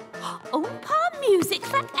music. Oompa music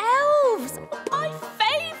for elves. My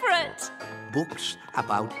favourite. Books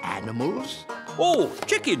about animals. Oh,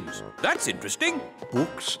 chickens. That's interesting.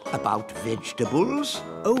 Books about vegetables.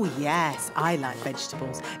 Oh, yes, I like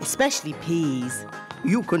vegetables, especially peas.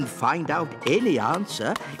 You can find out any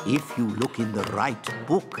answer if you look in the right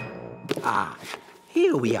book. Ah,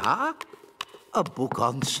 here we are. A book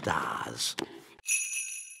on stars.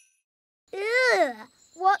 Ugh,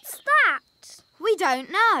 what's that? We don't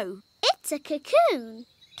know. It's a cocoon.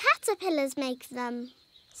 Caterpillars make them.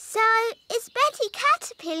 So, is Betty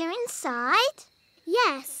Caterpillar inside?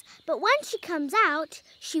 Yes, but when she comes out,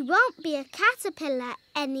 she won't be a caterpillar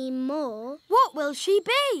anymore. What will she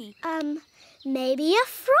be? Maybe a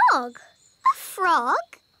frog. A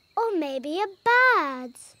frog? Or maybe a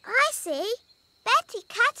bird. I see. Betty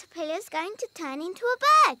Caterpillar's going to turn into a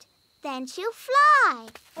bird. Then she'll fly.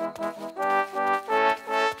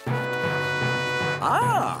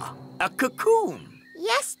 Ah, a cocoon.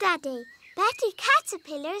 Yes, Daddy. Betty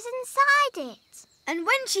Caterpillar is inside it. And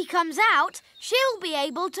when she comes out, she'll be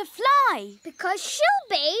able to fly. Because she'll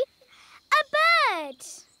be a bird.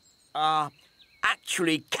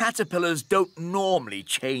 Actually, caterpillars don't normally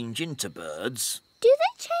change into birds. Do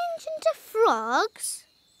they change into frogs?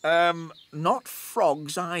 Not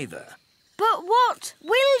frogs either. But what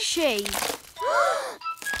will she?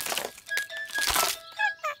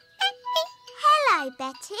 Hello,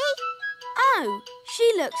 Betty. Oh,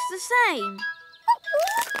 she looks the same.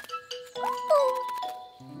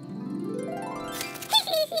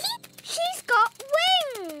 She's got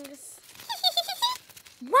wings.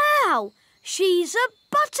 Wow, she's a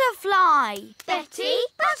butterfly. Betty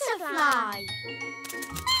Butterfly.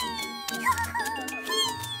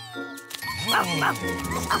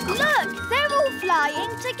 Look, they're all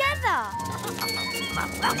flying together.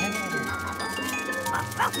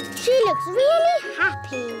 She looks really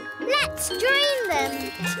happy. Let's join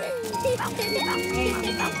them.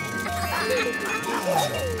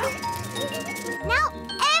 Now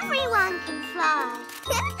everyone can fly.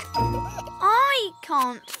 I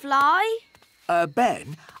can't fly.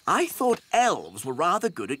 Ben, I thought elves were rather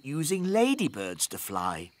good at using ladybirds to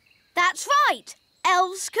fly. That's right.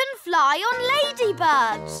 Elves can fly on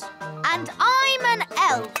ladybirds. And I'm an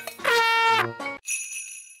elf.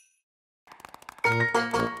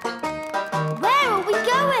 Where are we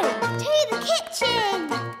going? To the kitchen.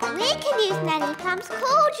 We can use Nanny Plum's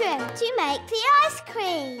cauldron to make the ice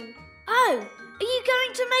cream. Oh, are you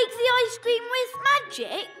going to make the ice cream with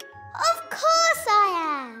magic? Of course I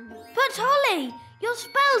am. But Holly, your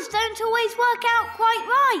spells don't always work out quite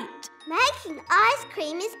right. Making ice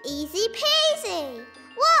cream is easy peasy.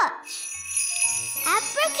 Watch.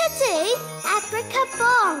 Abracadoo,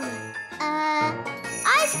 abracabong.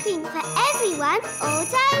 Ice cream for everyone all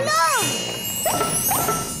day long.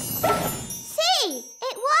 See,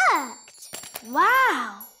 it worked.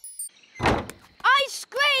 Wow. Ice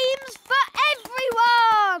creams for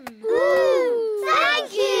everyone. Ooh,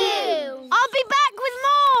 thank you. I'll be back with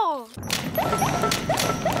more.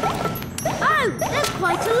 Oh, there's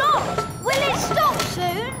quite a lot. Will it stop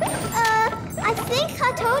soon? I think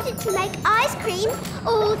I told it to make ice cream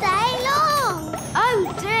all day long.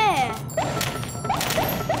 Oh, dear.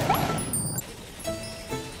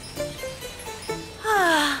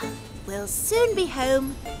 We'll soon be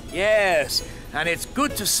home. Yes, and it's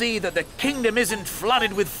good to see that the kingdom isn't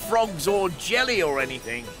flooded with frogs or jelly or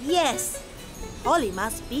anything. Yes, Holly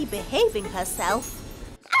must be behaving herself.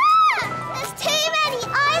 There's too many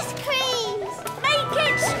ice creams. Make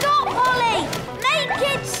it stop, Holly. Make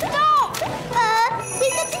it stop.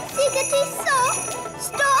 Ziggity, stop.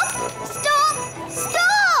 Stop, stop,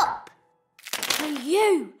 stop. For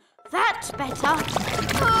you. That's better.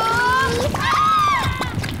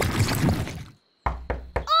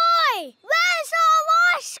 Oi! Where's our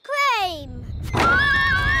ice cream?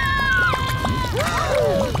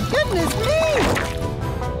 Goodness me!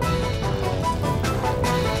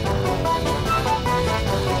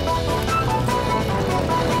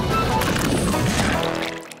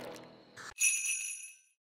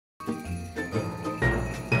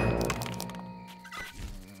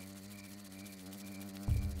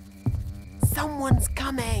 Someone's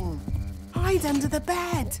coming. Hide under the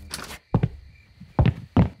bed.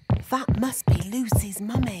 That must be Lucy's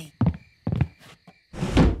mummy.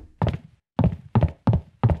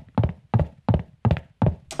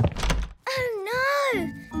 Oh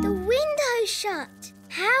no! The window's shut.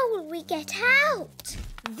 How will we get out?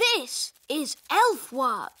 This is elf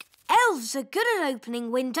work. Elves are good at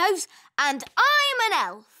opening windows, and I'm an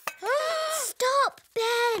elf. Stop,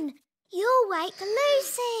 Ben. You'll wake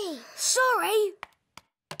Lucy. Sorry.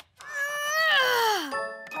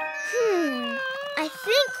 I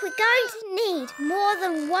think we're going to need more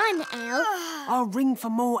than one elf. I'll ring for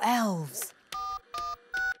more elves.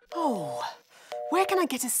 Oh, where can I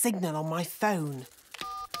get a signal on my phone?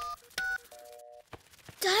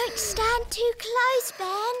 Don't stand too close,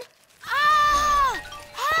 Ben. Help!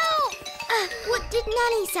 What did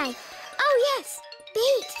Nanny say? Oh, yes.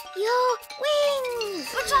 Beat your wings.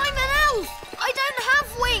 But I'm an elf. I don't have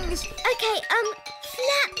wings. OK,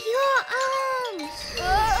 flap your arms.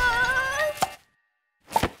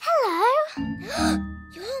 Hello.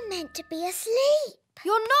 You're meant to be asleep.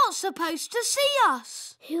 You're not supposed to see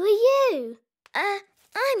us. Who are you?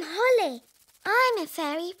 I'm Holly. I'm a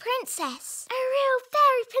fairy princess. A real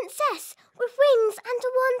fairy princess with wings and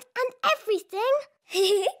a wand and everything.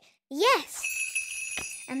 Yes.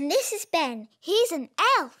 And this is Ben. He's an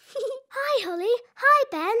elf. Hi, Holly. Hi,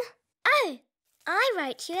 Ben. Oh, I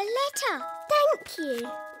wrote you a letter. Thank you.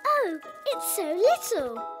 Oh, it's so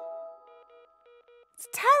little. It's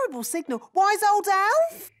a terrible signal. Wise old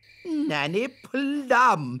elf? Nanny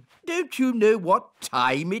Plum, don't you know what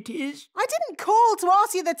time it is? I didn't call to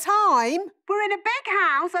ask you the time. We're in a big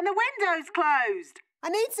house and the window's closed. I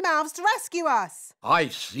need some elves to rescue us. I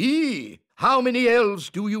see. How many elves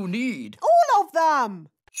do you need? All of them.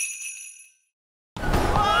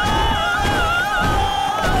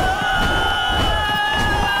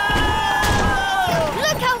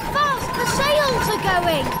 Look how fast the sails are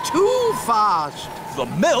going. Too fast. The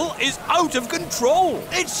mill is out of control.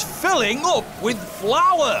 It's filling up with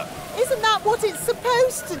flour. Isn't that what it's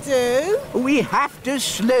supposed to do? We have to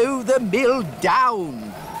slow the mill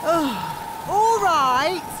down. All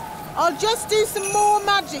right. I'll just do some more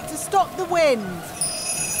magic to stop the wind.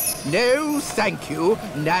 No, thank you,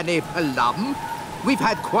 Nanny Plum. We've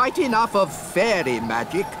had quite enough of fairy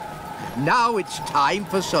magic. Now it's time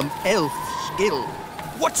for some elf skill.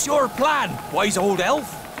 What's your plan, wise old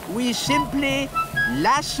elf? We simply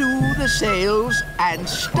lasso the sails and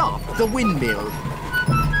stop the windmill.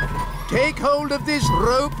 Take hold of this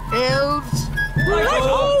rope, elves.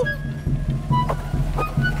 Right-o!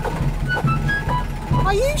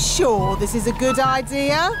 Are you sure this is a good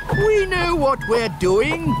idea? We know what we're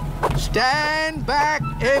doing. Stand back,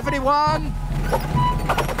 everyone.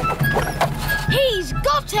 He's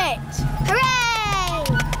got it! Hooray!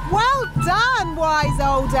 Well done, wise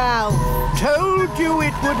old elf. Told you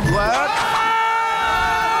it would work.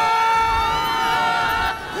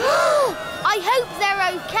 I hope they're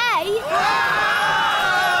okay.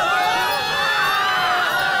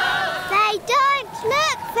 They don't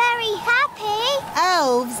look very happy.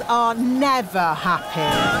 Elves are never happy.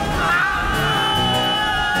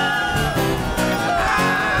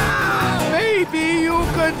 Maybe you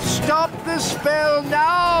could stop the spell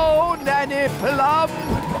now, Nanny Plum.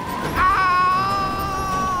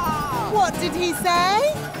 What did he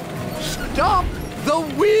say? Stop the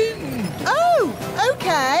wind. Oh, OK.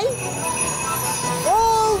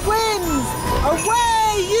 All winds,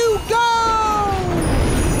 away you go!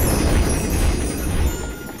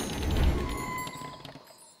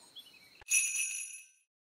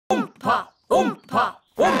 Oompa, oompa,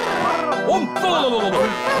 oompa, oompa,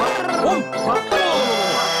 oompa,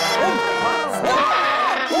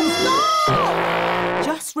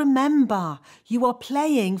 Just remember, you are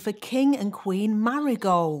playing for King and Queen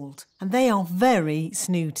Marigold, and they are very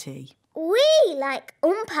snooty. We like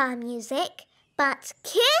Oompa music, but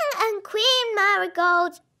King and Queen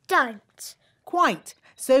Marigold don't. Quite.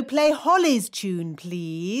 So play Holly's tune,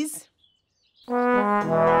 please.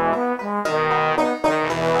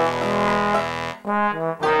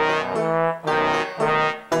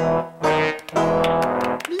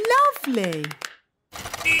 Lovely.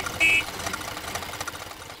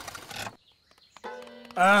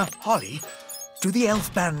 Holly, do the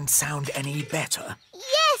elf band sound any better?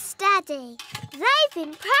 Yes, Daddy. They've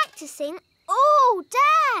been practicing all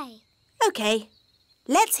day. OK,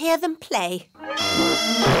 let's hear them play.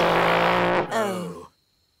 Oh.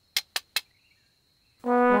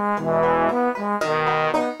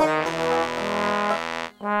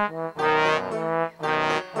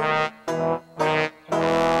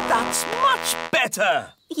 That's much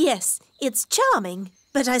better. Yes, it's charming.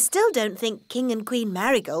 But I still don't think King and Queen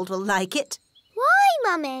Marigold will like it.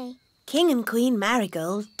 Why, Mummy? King and Queen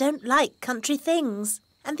Marigold don't like country things.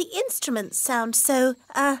 And the instruments sound so,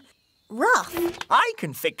 rough. I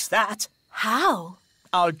can fix that. How?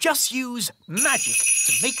 I'll just use magic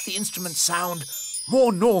to make the instrument sound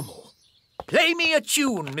more normal. Play me a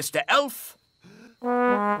tune, Mr. Elf.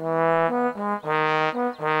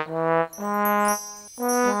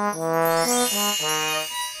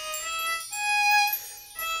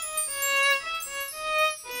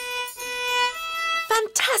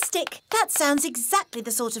 Fantastic! That sounds exactly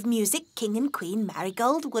the sort of music King and Queen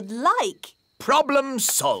Marigold would like. Problem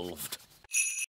solved.